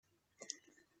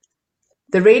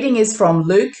The reading is from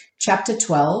Luke chapter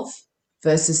 12,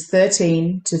 verses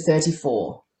 13 to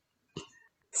 34.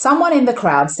 Someone in the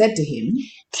crowd said to him,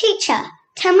 "Teacher,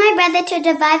 tell my brother to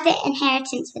divide the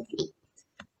inheritance with me."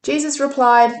 Jesus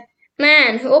replied,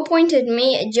 "Man, who appointed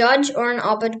me a judge or an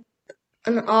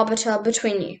arbiter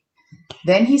between you?"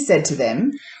 Then he said to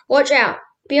them, "Watch out,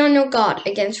 be on your guard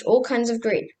against all kinds of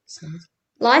greed.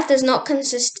 Life does not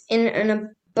consist in an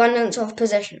abundance of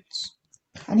possessions."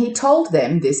 And he told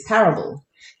them this parable.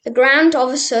 The ground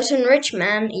of a certain rich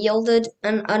man yielded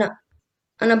an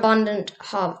abundant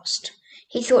harvest.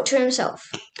 He thought to himself,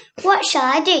 "What shall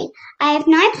I do? I have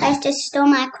no place to store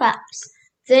my crops."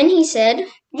 Then he said,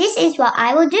 "This is what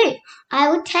I will do. I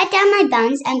will tear down my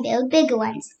barns and build bigger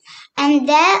ones, and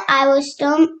there I will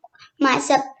store my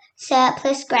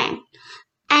surplus grain.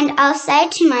 And I'll say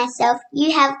to myself,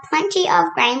 you have plenty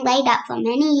of grain laid up for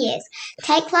many years.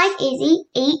 Take life easy,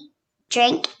 eat,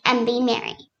 drink, and be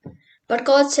merry." But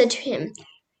God said to him,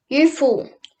 "You fool,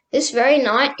 this very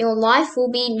night your life will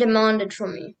be demanded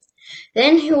from you.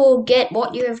 Then who will get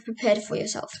what you have prepared for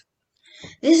yourself?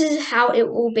 This is how it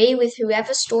will be with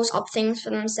whoever stores up things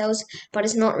for themselves but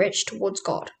is not rich towards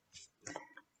God."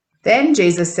 Then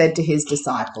Jesus said to his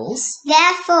disciples,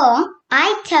 "Therefore,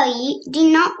 I tell you, do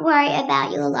not worry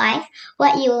about your life,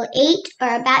 what you will eat,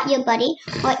 or about your body,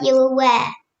 what you will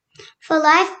wear. For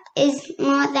life is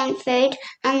more than food,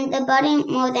 and the body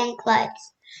more than clothes."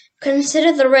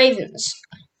 Consider the ravens.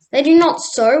 They do not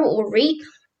sow or reap.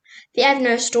 They have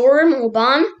no storeroom or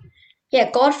barn,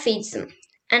 yet God feeds them.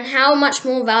 And how much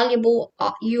more valuable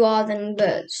you are than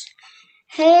birds.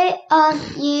 Who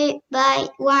of you by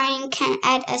worrying can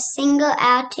add a single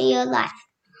hour to your life?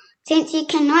 Since you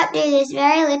cannot do this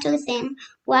very little thing,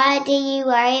 why do you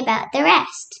worry about the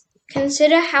rest?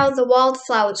 Consider how the wild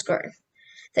flowers grow.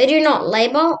 They do not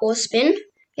labor or spin,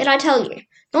 yet I tell you,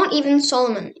 not even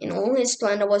Solomon in all his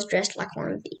splendor was dressed like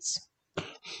one of these.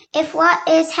 If what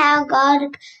is how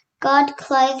God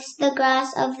clothes the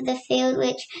grass of the field,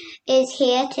 which is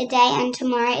here today and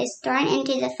tomorrow is thrown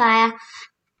into the fire,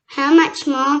 how much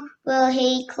more will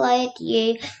he clothe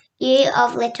you, you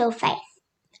of little faith?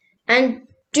 And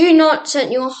do not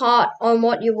set your heart on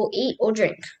what you will eat or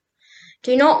drink.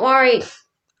 Do not worry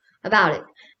about it,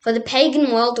 for the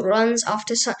pagan world runs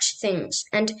after such things,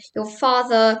 and your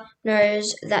Father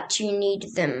knows that you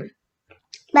need them.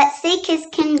 But seek his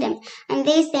kingdom, and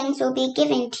these things will be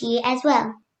given to you as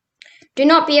well. Do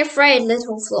not be afraid,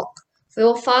 little flock, for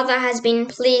your Father has been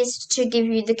pleased to give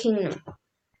you the kingdom.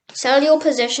 Sell your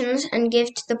possessions and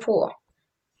give to the poor.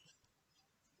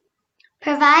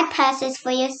 Provide purses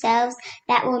for yourselves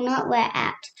that will not wear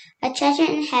out, a treasure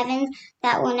in heaven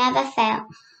that will never fail,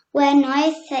 where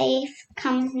no thief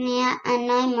comes near and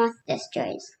no moth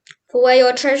destroys. For where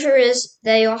your treasure is,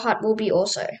 there your heart will be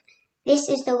also." This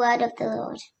is the word of the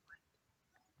Lord.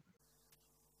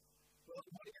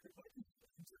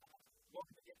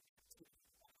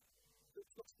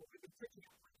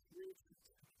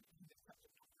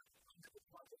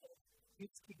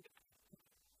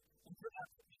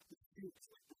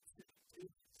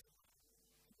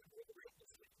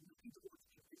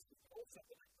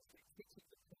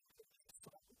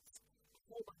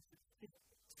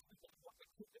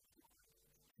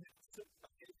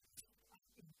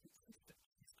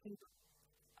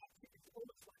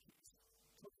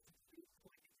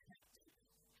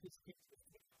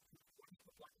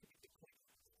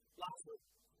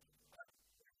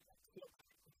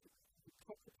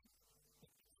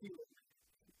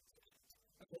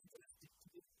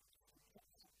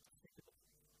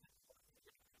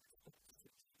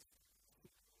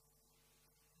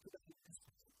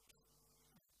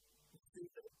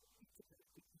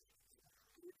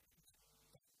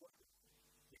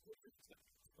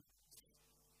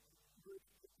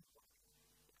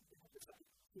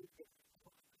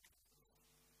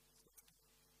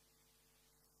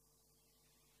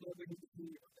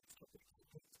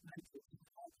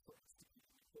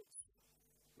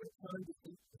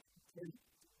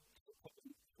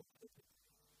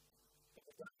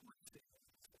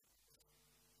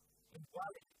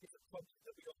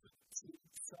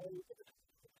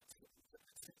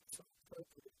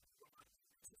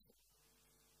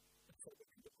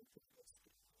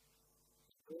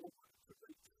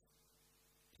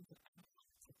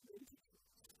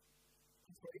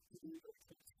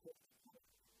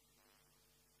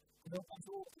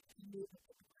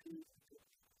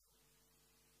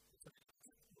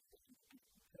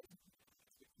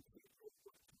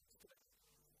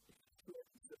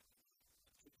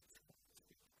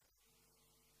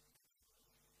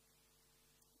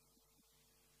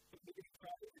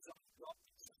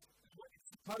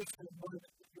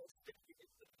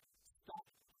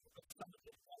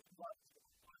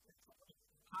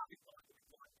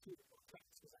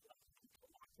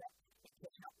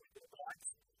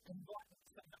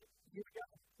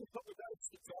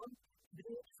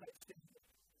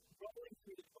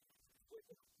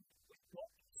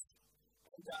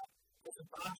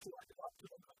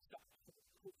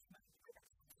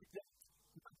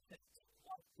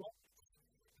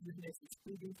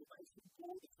 big information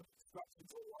board with some instructions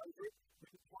all over it. We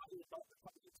can try to adopt the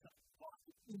public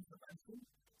information.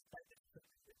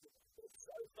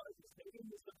 So focused, they're in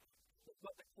this, it's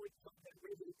like the quick one, they're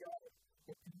ready to go.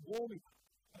 It's warming up.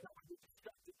 I don't want to be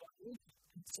distracted by this.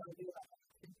 And so they are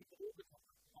thinking all the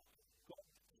time, oh, God.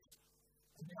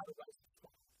 And the other race is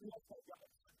fine. We like that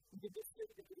race. We can just get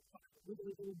a bit of fun. With a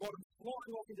little bottom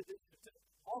flying off into this,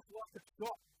 off like a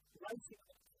shot, racing.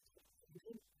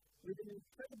 With an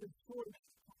incredibly short amount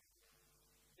of time.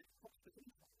 It's possible.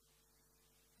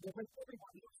 But when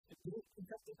everyone looks to do it, in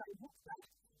fact, if they look back,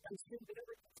 they see that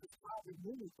everything is far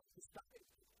removed from the stage.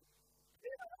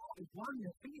 There they are, they've won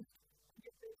their fear.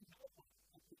 Yet there's no one.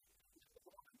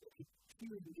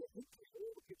 Hearing the victory,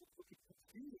 all the people looking for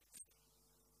experience.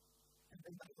 And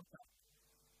then they look up.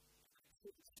 So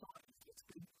it's time, it's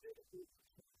been very good.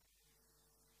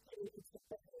 It's the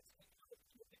best.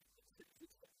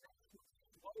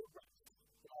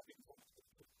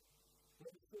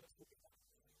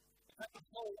 The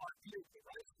whole idea of the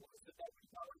race was that they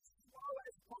would go as slow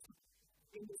as possible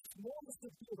in the smallest of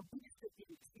the biggest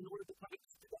activities in order to make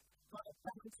that kind of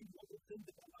balancing level thing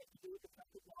that they like to do with the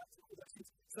traffic lights and all those things,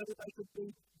 so that they could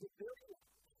be the very one,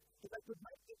 so they could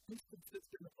make the distance that's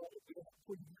going to follow without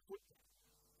putting their foot down.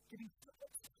 Getting so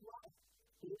much slow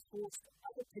that it forced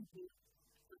other people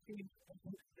to think and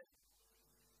move them.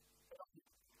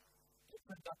 To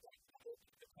conduct that kind of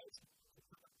education.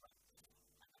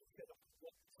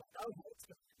 Know how it's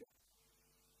going to go.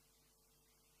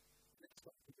 That's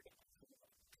what we're going to do.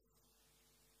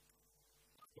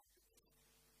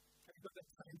 Have you got that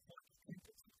same point of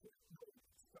repentance?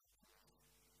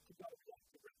 To go back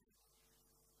to repentance.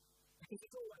 Because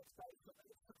it's always based on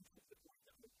the assumptions that we're going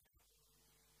to do.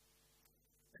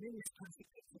 And in this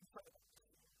passage that's in front of us,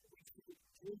 we see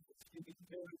Jesus giving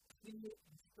very clear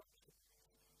instructions.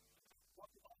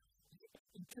 What life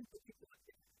in terms of people like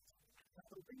this, how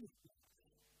to read it.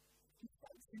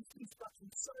 These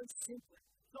instructions so simple,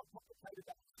 not complicated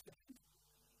to understand.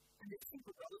 And it's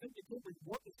super relevant, it's always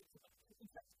what is information.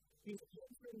 In fact, he's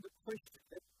answering the question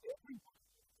that everyone,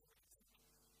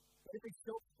 every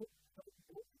self-put,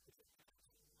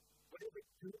 whatever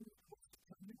doing,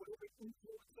 whatever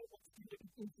influence they want to be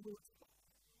influenced by.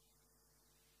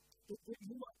 If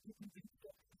you are giving these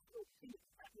things, you'll see it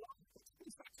at life.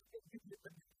 It's actually giving you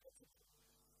the message.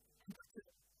 And that's a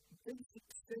very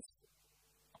successful,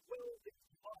 well-lived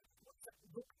life. What's that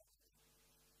look like?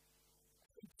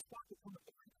 We started from a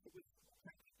point that was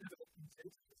evident in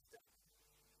Jesus' day.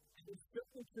 And there's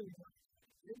certainly two ways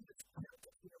in this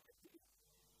parable here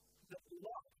that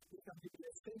life becomes the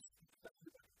essential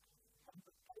factor of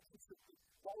the basis of the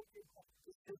quality of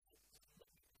the system.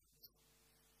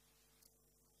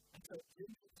 And so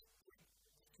Jesus brings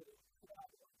to the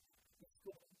flower the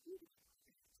full beauty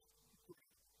of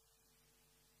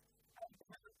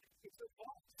and it's a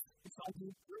life. It's like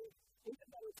you bring, even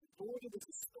though it's ordered as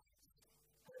a story,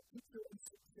 and a picture of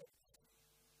success,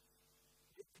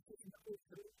 it's because you know it's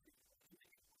very true.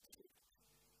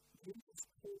 Jesus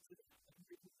calls it and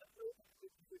brings it over and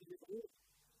brings it in order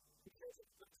because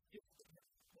it's not given to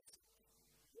us.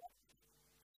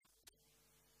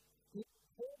 It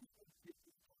calls them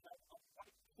people that are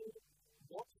faithful,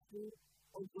 watchful,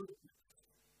 alertness.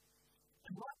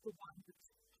 And like the one that's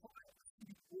trying to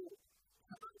see war,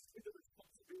 comes with the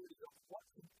responsibility of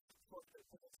watching for their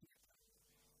policy.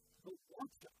 The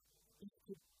watcher is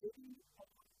to be on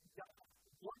guard.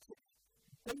 Watching,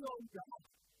 be on guard.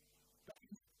 That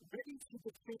is ready to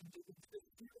defend against the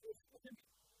serious enemy.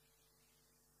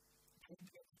 And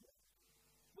guess what?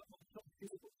 Well, it's not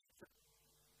visible.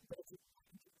 But it's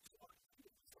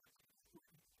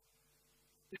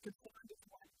it can find its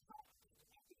way past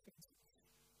our defenses.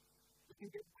 It can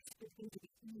get whispered into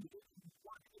the ear and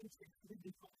one instinct to be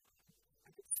defined.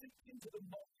 And it sinks into the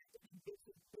mind and gets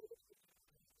it further.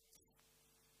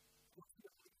 What's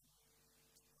the reason?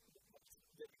 The most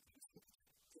very useful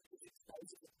because it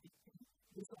stays at the beginning.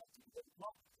 This idea that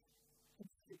life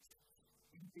consists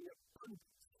in the abundance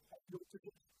of your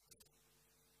tradition.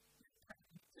 And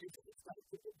it says that it's like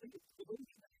the biggest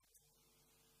solution.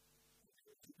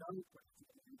 You know what it's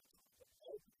going to be.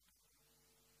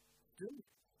 Do it.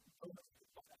 Almost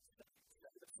by that stage,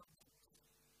 that is something.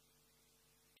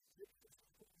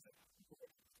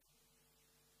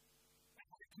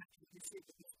 You see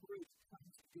that this word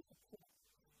comes to be a point.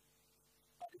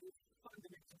 But it is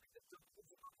fundamentally that the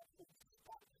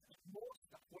and more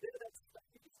stuff, whatever that stuff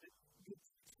is, that gives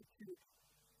security.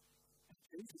 And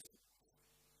Jesus is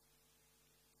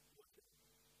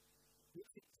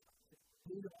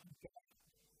Peter on God.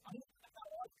 I don't know how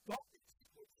I've got this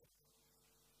situation.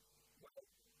 Well,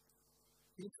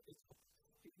 Peter is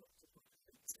not surprised.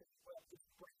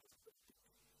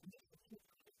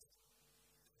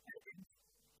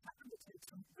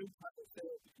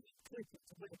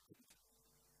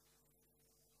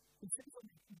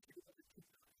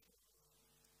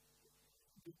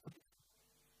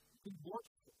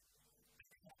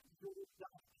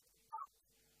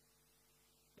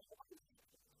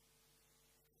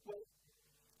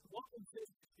 Bible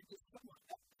says because someone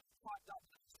else tried to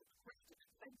answer the question,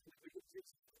 and thankfully we get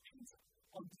this answer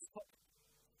on this topic.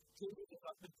 Jesus,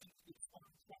 I think, is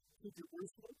on track to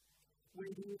Jerusalem,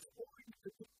 where he is already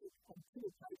predicted on two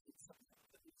occasions something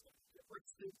that is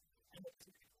arrested and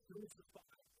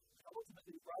crucified, and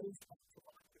ultimately raised up to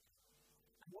life.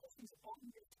 And what he's on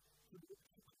this to the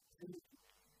people of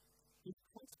Jesus, he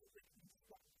constantly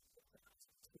instructs the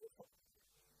thousands to the Father.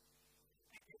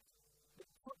 And the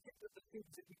context of the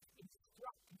things that he's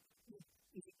instructing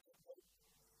is in the whole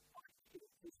idea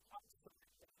of his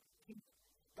absolute kingdom.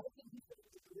 I think he's going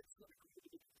to do this like a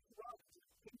really rather than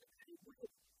a kingdom that he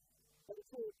will. But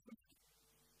it's all twisted.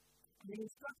 And the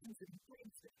instructions that he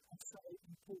brings there are so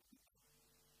important.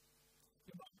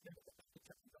 You might remember that the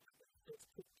chapter 9 verse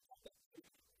 2 of that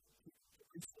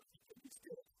Jerusalem and he's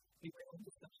still he went on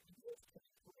to say in verse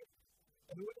 23.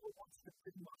 And whoever wants to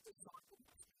be my disciple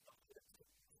must be my master.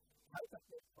 Take up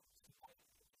their cross and follow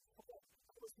me.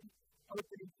 That was the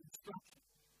opening instruction.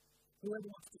 Whoever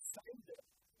wants to save their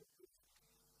life,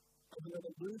 and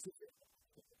whoever loses their life,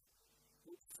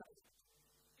 will save it.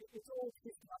 It's all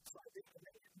written upside down, and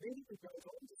then it immediately goes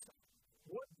on to say,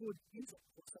 what good is it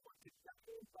for someone to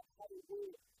gain the whole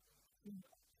world in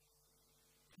that?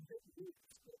 And then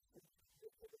lose their life.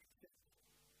 They're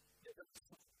going to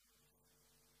suffer.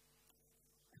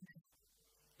 And then,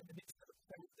 in the midst of the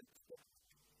faith that is lost,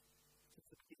 it's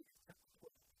the beginning of chapter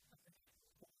 12, and then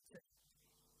Paul says,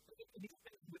 and he's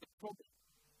met with a problem.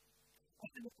 And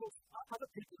then, of course, other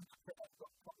people in the crowd have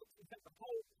got problems. In fact, the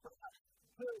whole crowd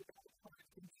heard about the kind of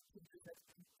things that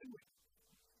he's doing.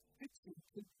 Fixing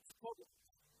people's problems.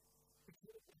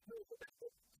 Because they heard about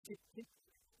what did people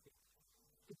do.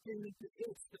 It's been into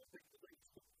this that we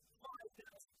released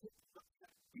 5,000 people from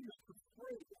that unit for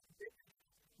free and then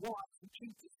wives and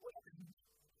Jesus weddings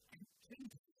and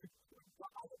Jesus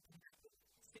rather than have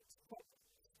six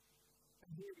problems.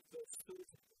 And here in verse 13,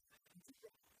 he's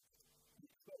arrived. And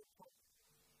he's got a problem.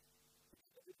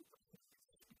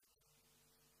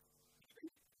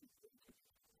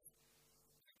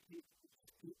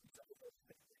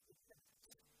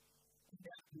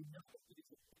 Now we know that it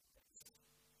is a context.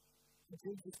 And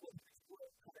Jesus wanted his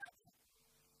word cut out.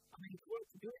 I mean, his word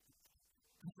to do it.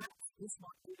 And perhaps this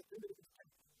might be a bit of a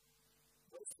thing.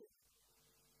 Verse 4.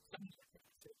 Something like that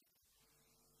said.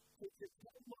 He said,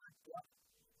 "Tell my brother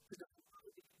to go over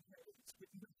the inheritance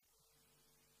with me."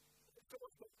 And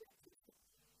someone spoke down to him.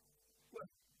 Well,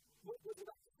 what was it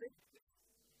up to think?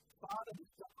 Father who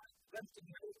died, left in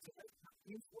the earth to make up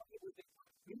his way with it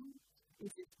like you?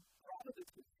 Is it brother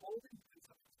that's withholding because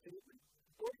of his children?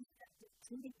 Or is it active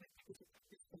truly because of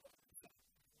his beloved son?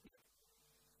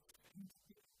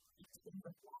 It's the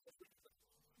one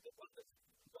the one that's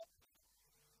not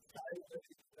child that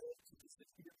is first to the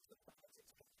system of the Father's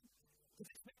instruction. So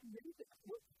there's many that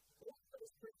work all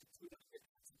those principles we don't get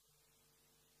to.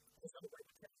 There's another way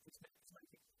to test this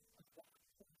making a common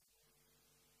point.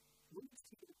 We just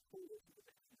see the core of the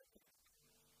best of the God.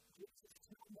 Jesus is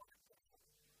no more than God.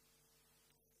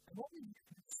 And what we need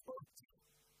to respond to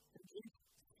from Jesus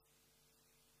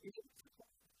is to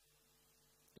God.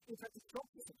 In fact, it's not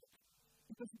possible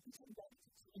because he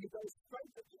disengages and he goes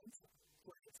straight to the answer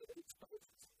for an answer that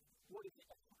exposes what is the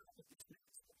outcome of this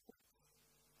next step.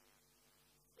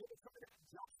 It's not about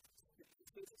justice.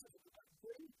 It's about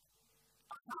free.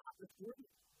 A heart that's free.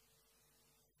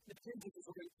 The Jesus is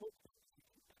already talked about.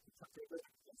 Chapter 11,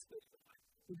 verse 39.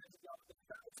 He has to go to the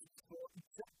Pharisees for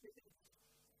exactly this.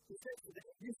 He says to them,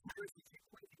 "You Pharisees, you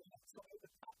clean the outside of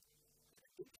the cup,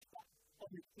 and you cut on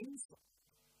the inside.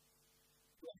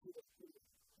 Like you were food."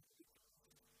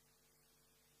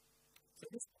 So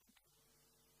this one,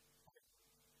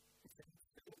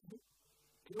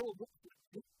 it all looks like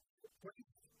this, it's great.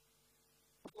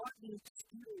 But like the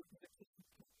exterior of the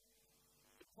kingdom,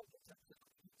 the context of the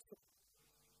inside,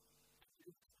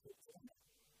 and you put on it.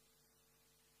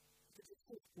 Because it's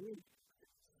all free.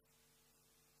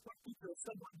 Some people are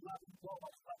someone loving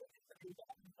God, loving it, and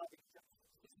loving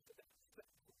justice.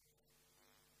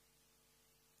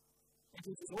 And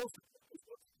Jesus also knows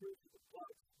what's true to the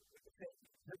blood with the faith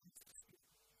of purpose. It's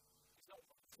not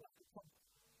what's like the problem.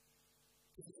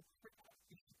 It's a prayer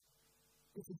issue.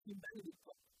 It's a humanity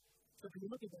problem. So when you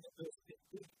look at that verse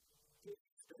 15, it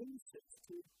extends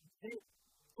to them.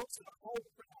 Looks at the whole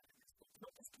crowd in this book,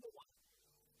 not just the one.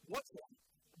 What's one?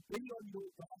 Be on your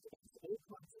guard against all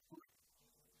kinds of good.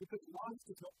 Because life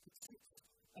does not consist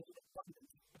of an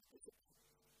abundance of possessions.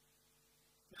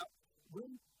 Now,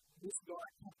 when this guy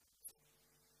comes,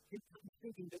 he comes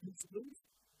thinking that he's losing.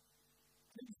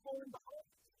 He's falling behind.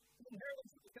 The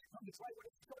inheritance is going to come this way when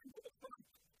it's coming to the front.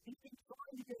 He's been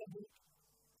trying to get ahead,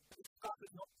 but the stuff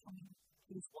is not coming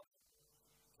his way.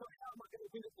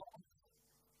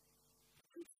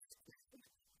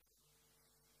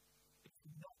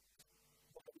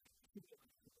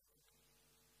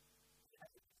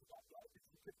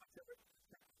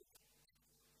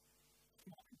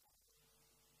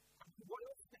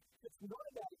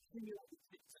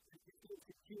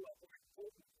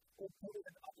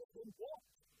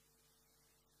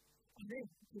 then,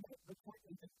 the point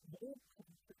is that more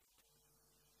conflict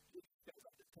is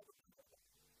better than tolerance.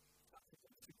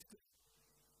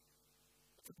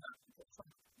 It's about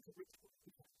something to reach for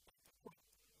people.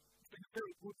 It's been a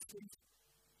very good season.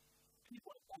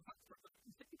 People are on that for the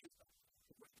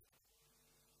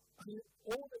I mean,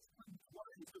 all this comes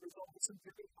is the result of some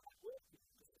very hard work.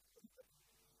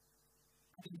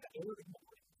 And the early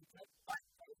morning, you take back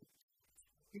over.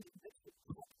 You invest in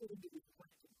confidence in your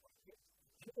plans and projects.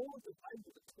 And all of the labor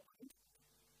that's going in.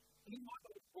 You might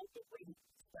not have brought the ready,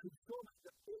 but it's sure that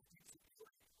the first use of the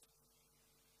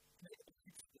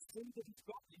the thing that he's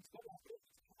got all this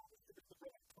time at the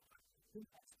right time. He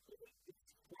has to do it.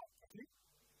 It's right for him.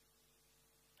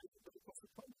 And it's the cost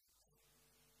of time.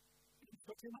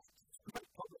 But you must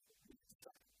great problem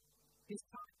his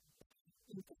time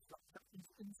infrastructure is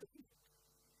insufficient.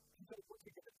 You've got to put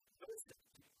together those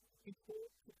things in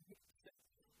order to be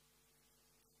successful.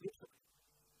 Literally,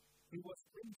 he was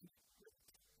bringing it.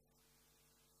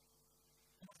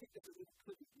 And I think that's a really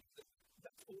clear thing that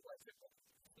that's always a problem.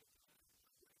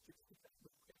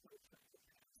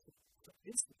 So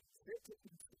this is better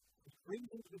into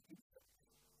bringing the future.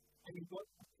 And you've got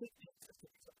a quick answer to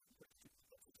these other questions.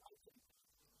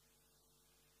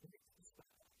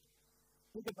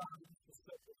 Think about it in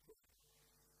perspective.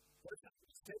 What is that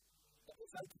mistake that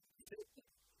was out of the mistake?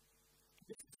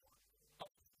 This is one.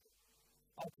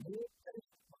 I'll do it and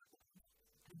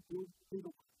do the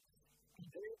work.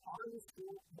 And there I will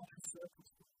fill my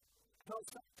circumstance. And I'll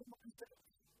start to myself.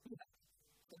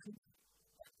 That's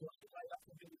what I lay up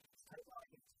for me. Take my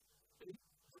hands.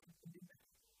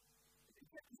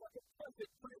 It's like a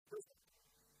perfect person.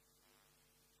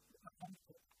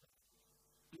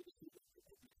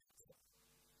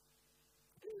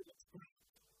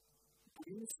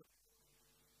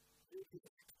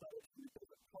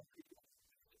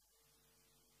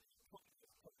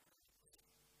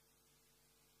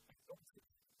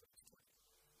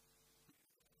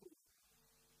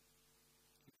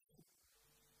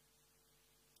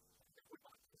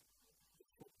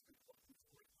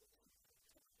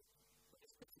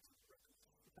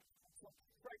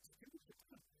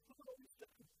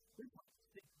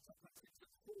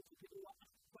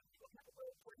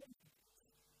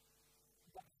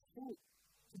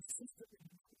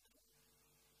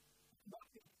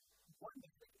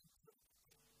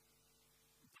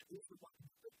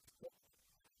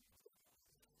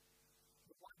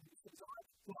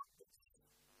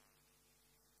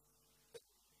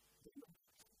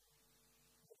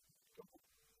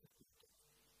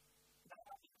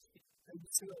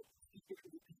 So, you get the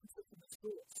people in the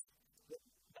schools that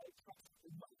they trust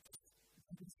the most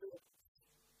and the schools.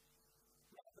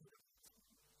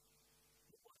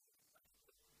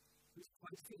 This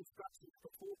place to instruction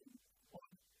before them on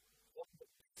what the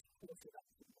course of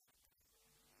action was.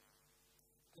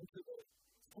 And to the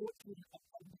fortunate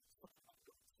abundance of God's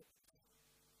word.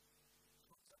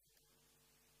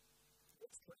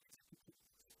 Let's try to execute this.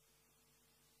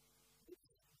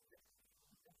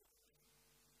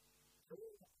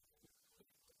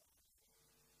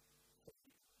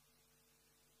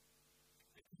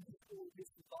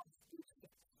 This belongs to the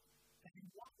and in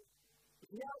one,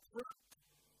 we outrun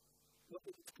what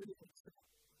is critical to them.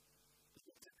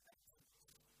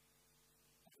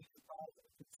 And we provide a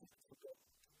consistent for God.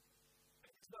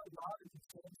 And it's not God who is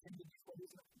saying things for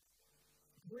his own.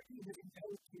 We're even in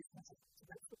education, so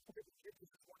that's the point of the church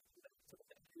is one of them. So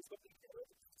that is what they get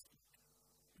over.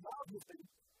 God has been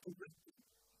corrected.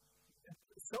 And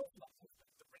the self-love has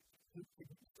been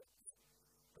corrected.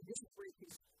 But this is where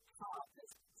his heart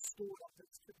has stored up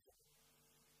its scripture.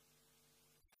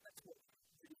 That's what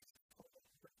Jesus is called.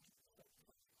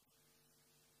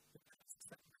 That's the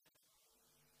same.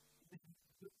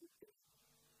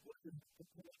 What is the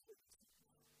point of this?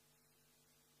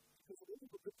 Because a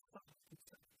little bit of time is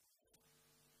saying,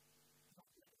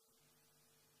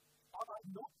 I'm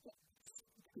not done.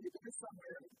 You can do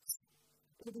somewhere else.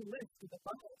 It'll be left in the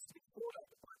bubbles to be poured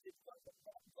over by this kind of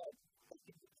God.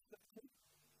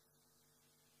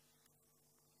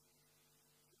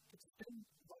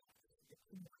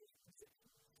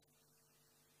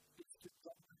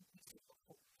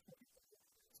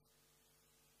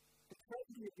 The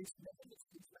tragedy of this man is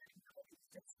his man God's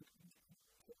destiny.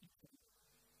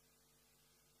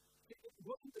 It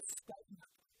wasn't a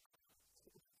statement,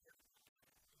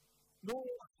 nor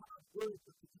a hard word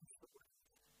that begins the way.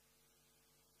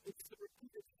 It's the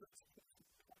repeated transformation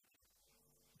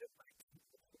that makes it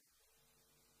work.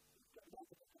 It's no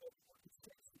longer the word of what is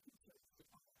said to be said to the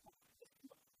heart.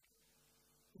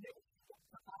 Never forgot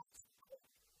to ask God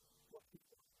what he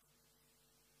wants.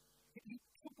 He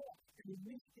took off and he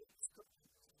moved it.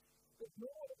 But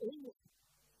Lord, all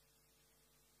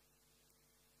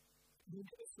we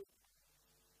never saw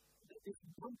that this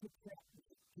bumper crop was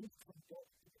a gift from God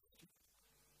to the church.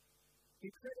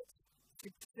 He credits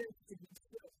success to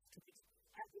himself, to his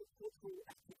agricultural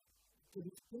effort, to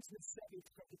his business savvy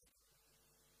credit.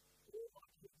 All my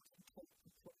kids was in total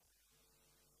control.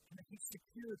 And that his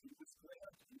security was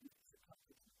grounded in his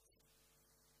accomplishments.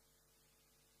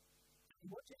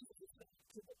 And what Jesus is saying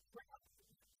to the crowd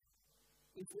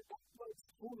is that uploads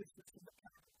foolishness in the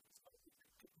character of his own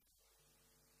victory.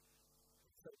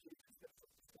 So Jesus goes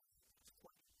on to say,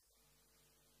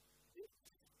 this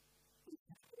is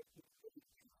how it will be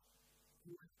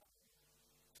purified.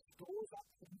 Stores up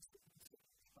things that you can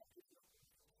but you don't.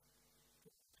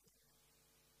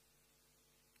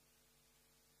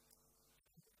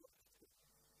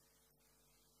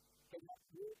 And that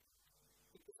word,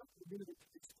 it is not limited to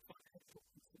this financial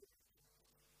consideration.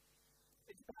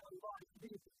 It's about a life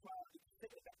lived as well.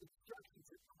 It's about the instructions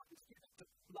that God has given to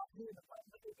love Him and love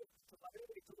neighbor, to love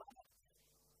everybody, to love others.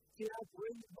 See, our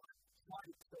brains might find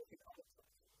itself in other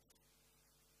places.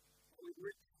 We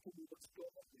reach for what's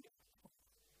God has given.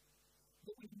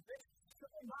 But we invest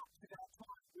so much of our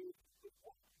time with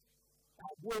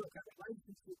our work, our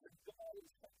relationships, and God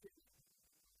is something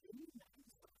we need to do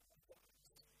something like that.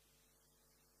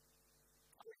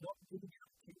 Are we not giving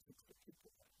our attention to the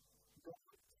people that God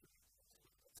is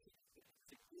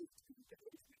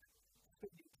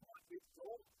spending time with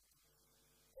God?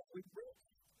 What we read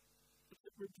is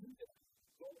that we're doing that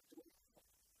God is doing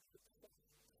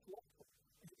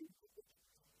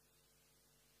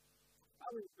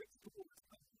Are we rich people as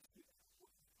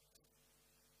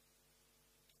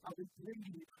Are we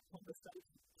bringing a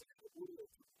conversation to the world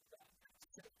about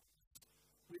ourselves?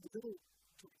 With little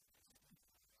choice.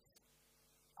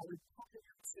 Are we popping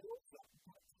ourselves up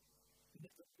but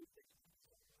never moving?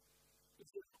 Is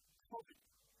there a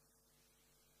poverty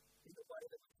in the way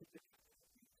that we think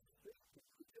that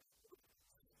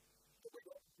we're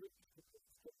not rich people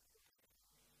as well?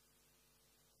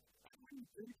 And when you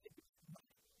do think it's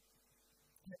money,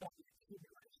 and about the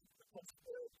accumulation, the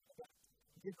possibility about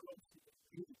generosity and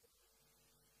beauty,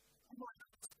 I might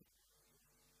ask you,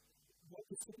 what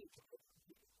percentage of it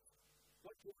is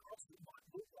what your crossing might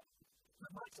look like? I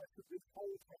might have to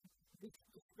withhold from which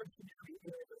discretionary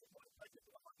area that might make it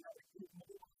like I would give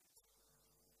more.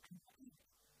 And why?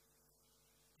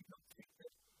 You don't think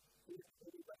that we have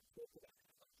really about to talk about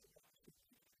it.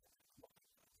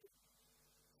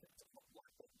 That's not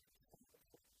like that.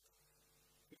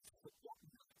 It's the one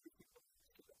that we can look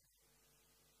at.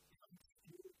 I'm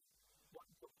still one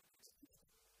of those things.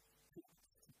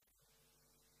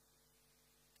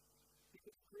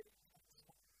 Because really,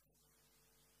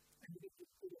 and you get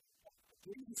to it.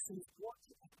 Jesus says,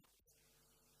 watch out.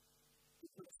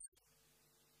 Because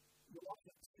you're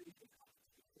often speaking out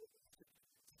before the truth.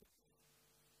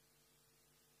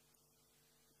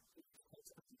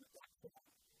 It's up to the black one.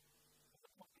 And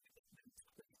the one that makes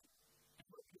crazy. And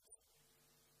look at it.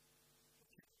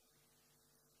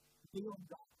 Beyond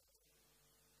God.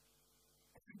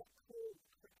 And you're not called to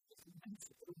practice and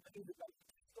answer, but maybe they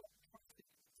stop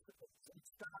trusting themselves and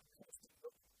start trusting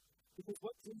God. Because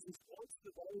what Jesus wants for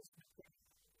those who think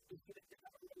is for them to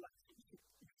have a relationship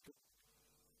with God.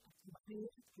 To hear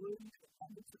and learn to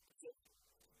understand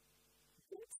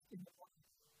what's in the Bible.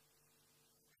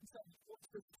 And so he wants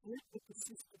to flip the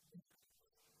persistent thinking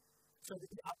so that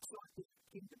the upside of the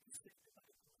kingdom is seen to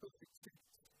make perfect sense.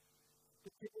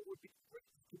 The people would be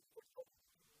grateful for God.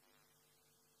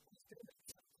 Instead of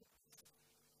sacrifice.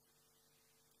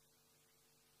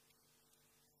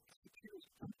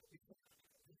 Security comes to be found.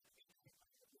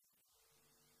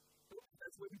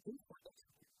 That's where we do find that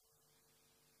security.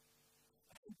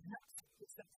 And perhaps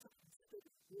it's that something instead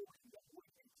of warning that we're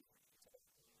going to take.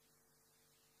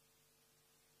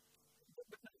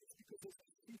 But that is because there's a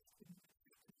shift in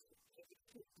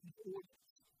the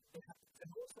audience that happens.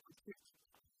 And also a shift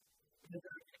in the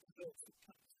very next verse that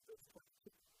comes to verse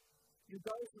 22. You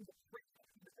go from the preacher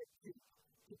in the next year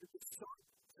to the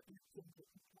disciples that you think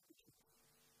that you can do.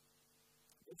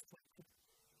 Verse 22.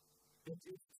 Then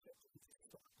Jesus said to his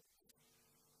disciples,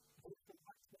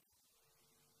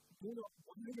 do not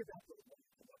worry about the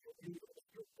life of your ear or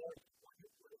your body or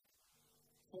your word.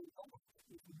 For life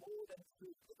is more than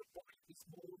food, for the body is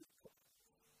more than clothes.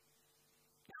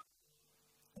 Now,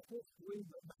 all three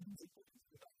remains against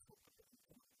the gospel of the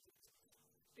Lord.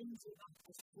 Things enough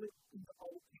to split into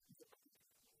old things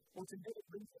or to never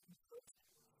bring them into first.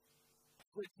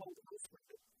 We're told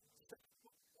elsewhere that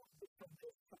Satan wanted from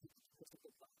their faith because of the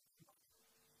love of God.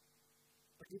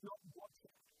 They did not watch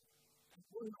out and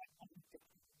were not on God.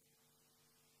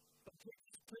 But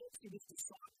Jesus turns taking his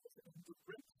disciples and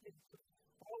directing them to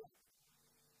follow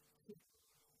him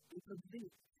and to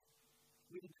live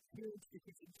with an adherence to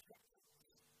his instructions.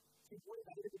 See, what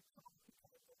about every time you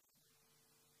come along?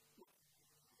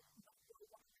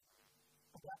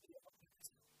 About the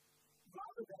elements.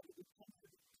 Rather than the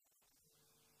confidence,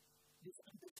 this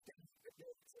understanding that there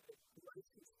is a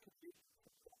gracious commitment to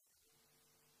God.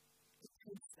 It's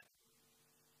consent.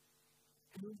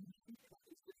 And when you see that,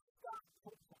 it's the stark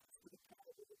contrast to the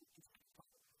power that it is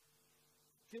control.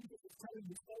 Jesus is telling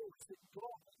the followers that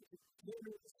God is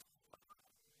generous.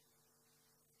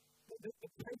 That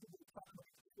the capable Father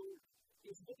of the Lord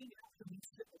is looking after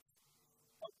himself.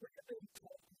 I've been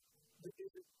told that there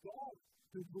is a God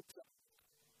who looks after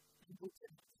and looks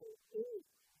after all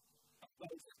of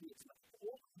those that he has made,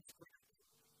 all of his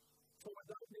creation. So I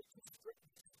don't need to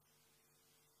strength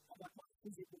about my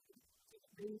physical needs. It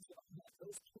means that I have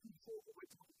those 24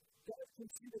 words. God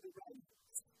consider the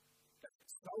ravens that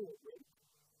sow or reap,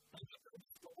 and that they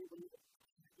sow or reap,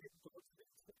 and yet God's been.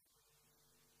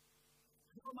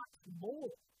 How much more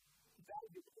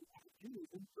valuable are you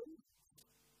than birds?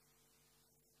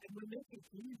 And when they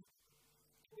conclude,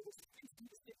 it was 50%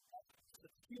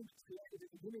 of humans created in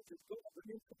the image of God, and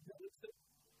then acknowledge that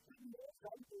we're more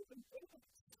valuable than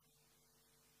birds.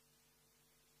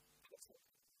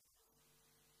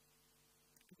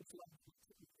 It's like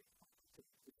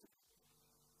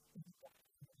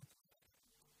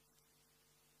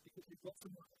because we've got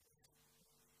some money.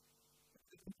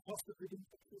 Possibly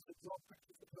infections, the job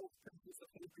practice, the health practice, the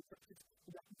behavior practice,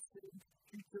 the accident,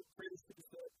 future predators,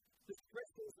 the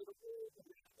stressors that are all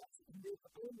around us, and they're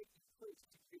only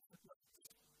increased to different levels.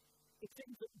 It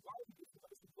seems that worry is the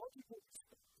most logical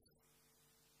response.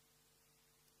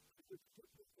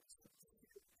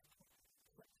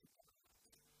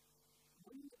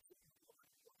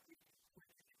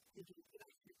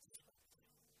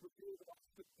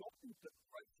 Forgotten the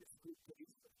righteous good that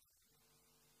is there.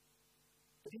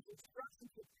 But his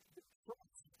instructions of the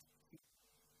trust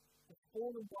have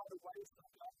fallen by the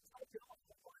wayside. I've taken off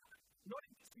the fire, not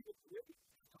in this people really,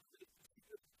 but in this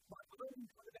people, my own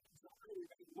kind of anxiety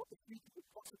about what the future would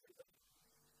possibly be.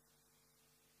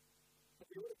 But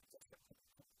the order is just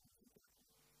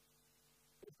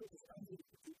because it's only the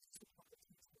produce of the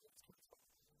future that's going to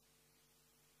happen.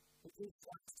 But these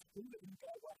things do it and go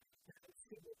away, and it's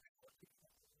still a bit like it.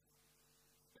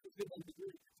 But it's been on the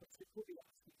room, so it's could be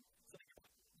asking, saying,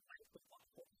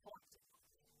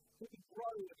 we can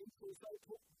grow into a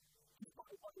social, and by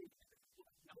the way,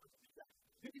 no one can do that.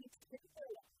 You can expect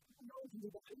all that. You know you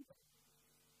will believe it.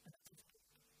 And that's just good.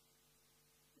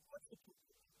 What's the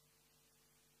truth?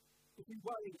 If we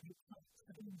worry, you can't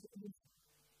change anything.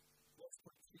 What's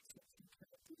what Jesus says you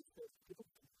cannot do this first people?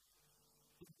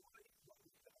 You worry about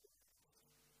it.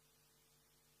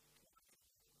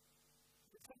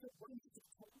 It's like a waste of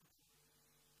time.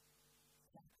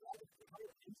 And God is very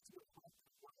into your heart.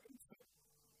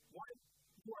 Why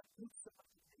you are good for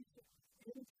occupation,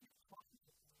 energy, and time.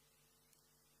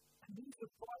 And these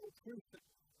are vital truths that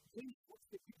Jesus wants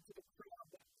to give to the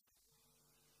crowd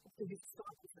that to his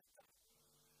disciples that day.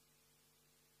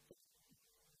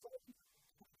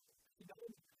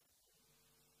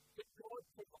 That God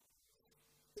provides.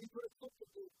 He put a look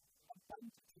at the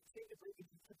abundance of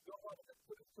celebrating to God and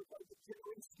put it for those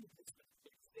generation of his faith.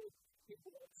 Instead, it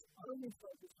was only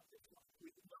focused on the life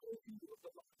with no view of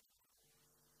the life.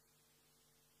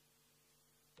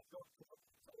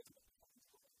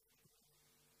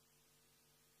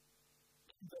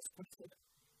 Verse 27.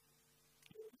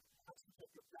 As you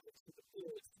take your bags to the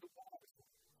birds, to the wild,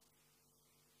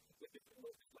 and then you can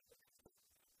look at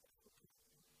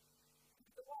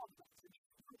the wild ones, and you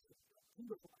can look at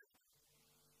the wild.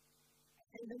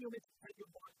 And then you'll need to take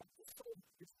your mind back to soul,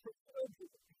 which preferred you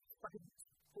in praise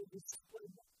for his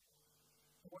splendor.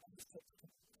 And what he said to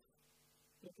them,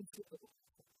 look into the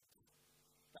wild.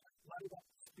 That laid up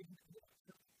speaking to the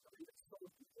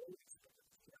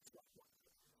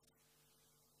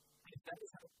that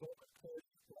is how God occurs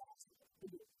in the last of the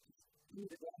world. Through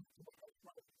the ground to the whole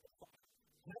place of the fire.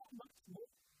 How much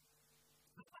more?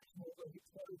 How much more will he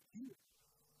tell you?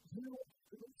 You are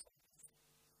the good things.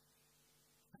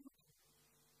 How much more?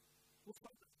 What's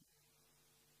my question?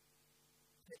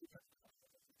 Take it back to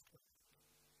the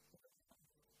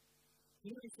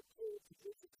Here is a call to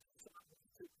Jesus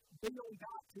to be on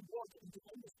guard to watch and to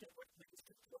understand what makes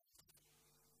the trust.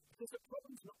 Because the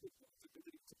problem is not with God's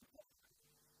ability to provide.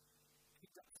 He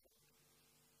does that.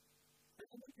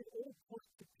 And we can all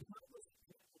point to countless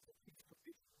examples of his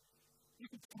provision. You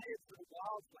can say it for the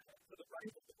wildflower, for the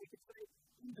raven, but we can say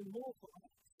even more for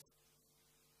us.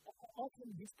 Often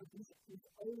his provision is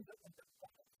over and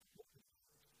above what we need.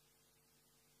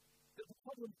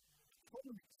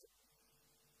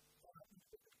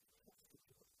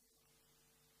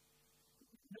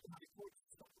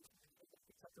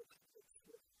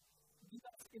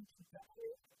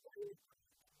 This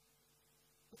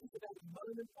is about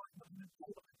moment by moment, day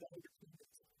by day,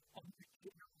 dependence on the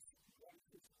generous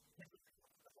graces and the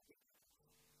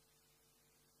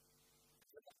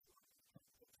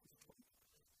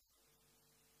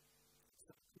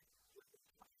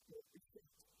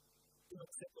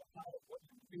set the heart of what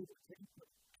you do to take them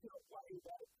in a way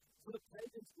that for the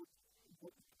pagans would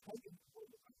take them for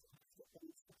the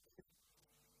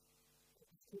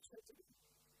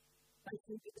I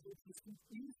think it is this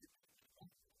confusion of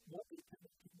what they can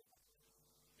do.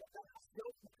 That our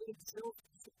self-made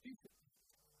self-sufficient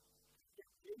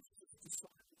is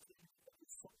decided to be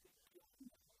something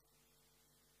beyond that.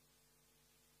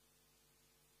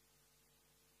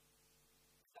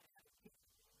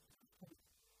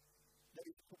 That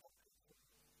is called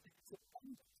it's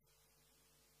abundant.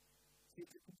 See,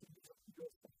 if you continue to go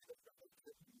something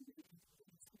that you need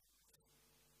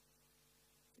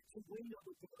to win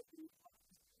over God.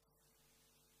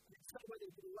 Some way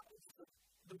they love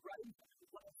the rain, the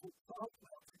wonderful plant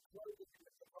clouds and clothing in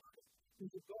the horizon.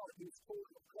 There's a God who is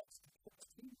falling across the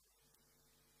sea.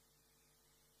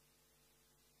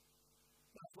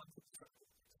 That's one thing to travel.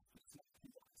 It's not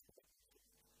too much.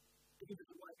 Even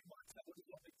the way we might say what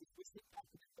is not because we sit back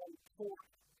and go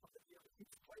pouring from the other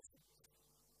people's places.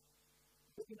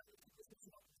 But you know, this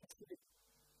is not necessary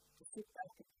to sit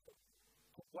back and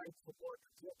wait for God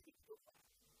to drop into the life.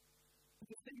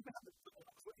 Because think about the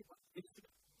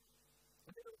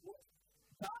and then it was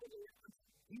dying around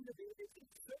in the building,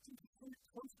 it's searching for food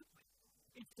constantly.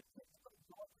 It's dependent on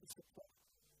God to supply.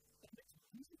 That makes it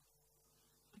easy.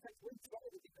 In fact, when God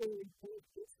is declaring forth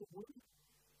gets the word,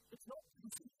 it's not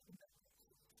easy in that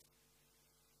case.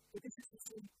 But this is to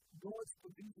see God's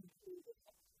provision for the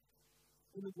life.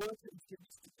 When the work that He's given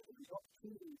us to do, the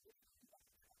opportunity,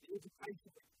 the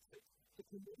education that we take, the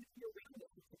community around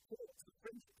us, the support, the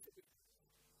friendship that we have.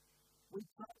 We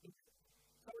partner.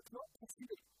 So it's not passive,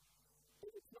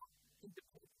 and it's not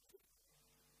independent.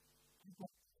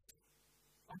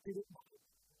 I did it my way.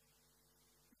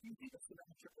 You did it for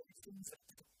that job, and it's things that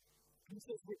he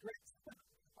says regret.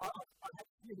 I have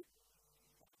few.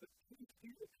 But please do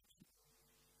it.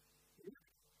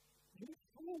 You're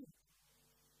full.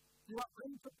 You are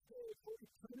unprepared for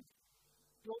eternity.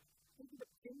 You're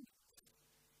independent.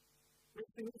 There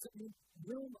are things that you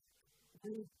will not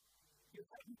do. You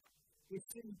haven't. We've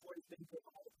seen what is being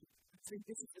provided. See,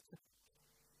 this is the thing.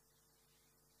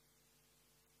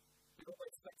 It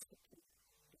always makes the point.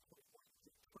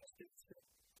 Trust in self.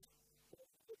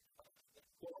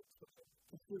 God for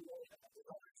the full way that the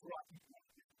God is right in your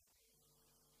life.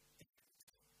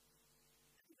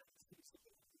 And that's the reason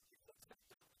that we give that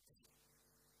back.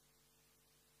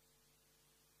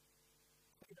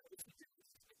 You know, this is the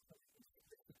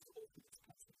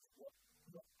what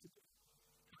not to do.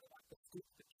 Kind of like the good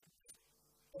thing.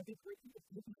 I think we can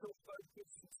feel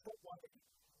focused and stop worrying.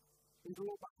 These are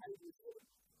all behaviours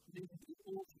that need to be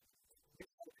altered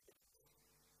before we get there.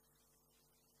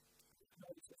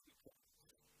 Notice as we come.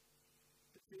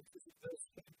 The truth is in verse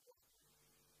 21.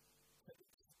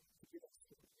 To give us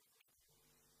the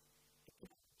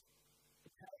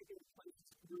how to get a place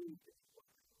to move this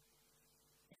way.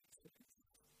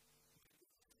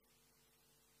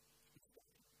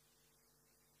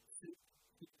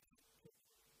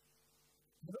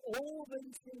 And all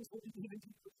these things will be given to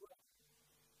you as well.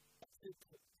 That's it.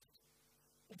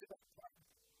 Think about prayer.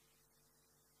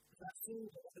 That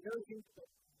seems like the very thing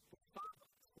that the Father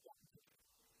wants to do.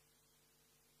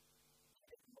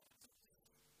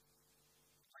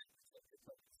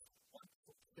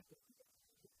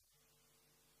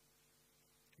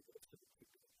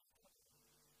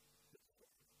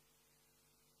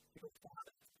 Your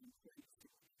Father has been praised to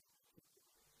you.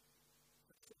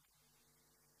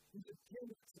 He's a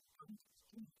generous and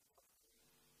unconstrained God.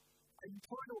 And you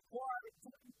try to acquire it,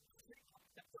 don't think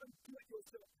like that, don't do it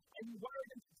yourself. And you worry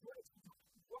that it's great,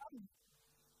 run.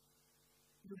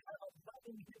 You have a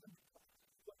loving heavenly Father.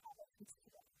 What happens to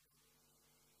that?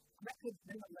 And that could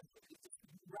mean a lesson is just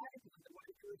rag in the way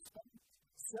you're responding.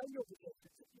 Sell your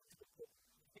possessions and your people.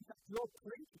 In fact, your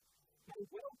preaching may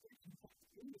well be, in fact,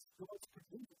 in this God's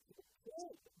provision for the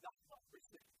poor that does not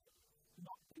receive,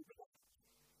 not be related.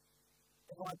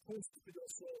 And I post for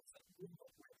yourselves that you will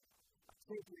not wear a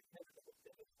totally inevitable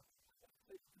death.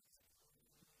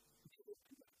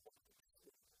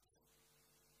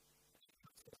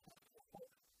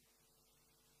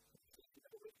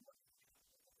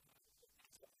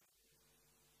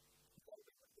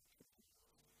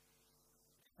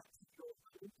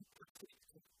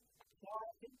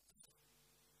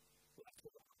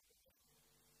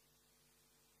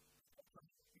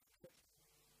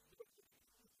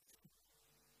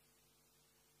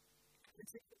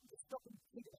 see, just stop and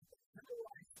think about it. How do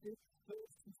I seek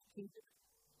first his kingdom?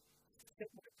 Set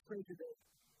my treasure there.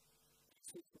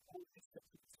 Seek the all these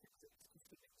steps of his kingdom.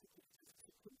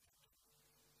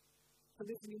 So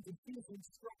this means in his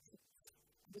instructions.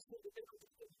 This is what we're going to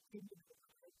do in the kingdom of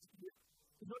God.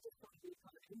 He's not just trying to be a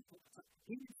kind of influencer.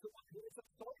 He is the one who is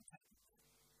authoritative.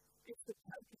 It's the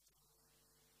package.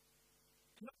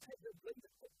 Not take the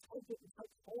leader, but take it and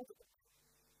take hold of it.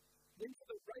 These are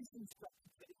the racing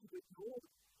instructions that if you ignore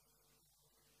them,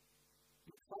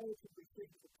 you'll fail to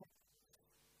receive the package.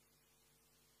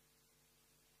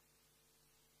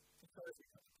 Suppose you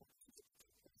have a package.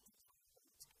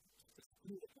 It's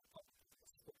clear that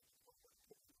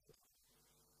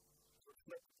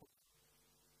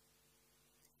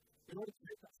in order to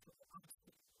make us from the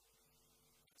honesty,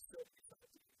 so it's not a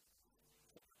deal.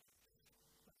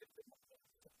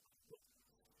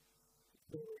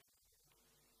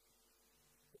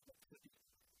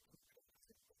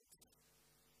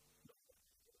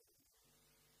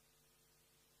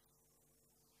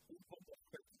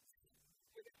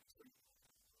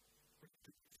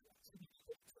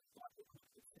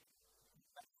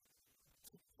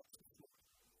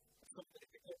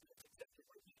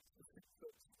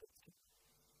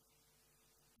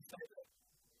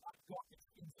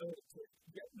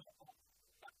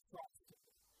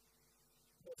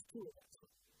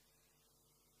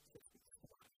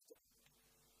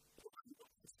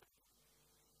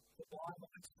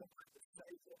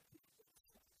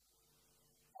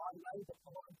 I lay the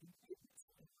Lord in goodness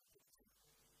and mercy.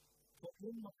 But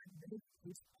in my need,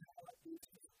 his power is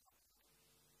me.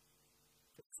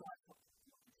 The cycle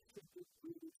should be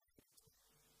really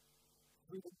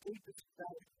through the deepest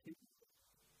valley of people.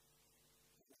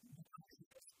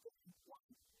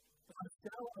 But I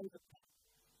shall overcome.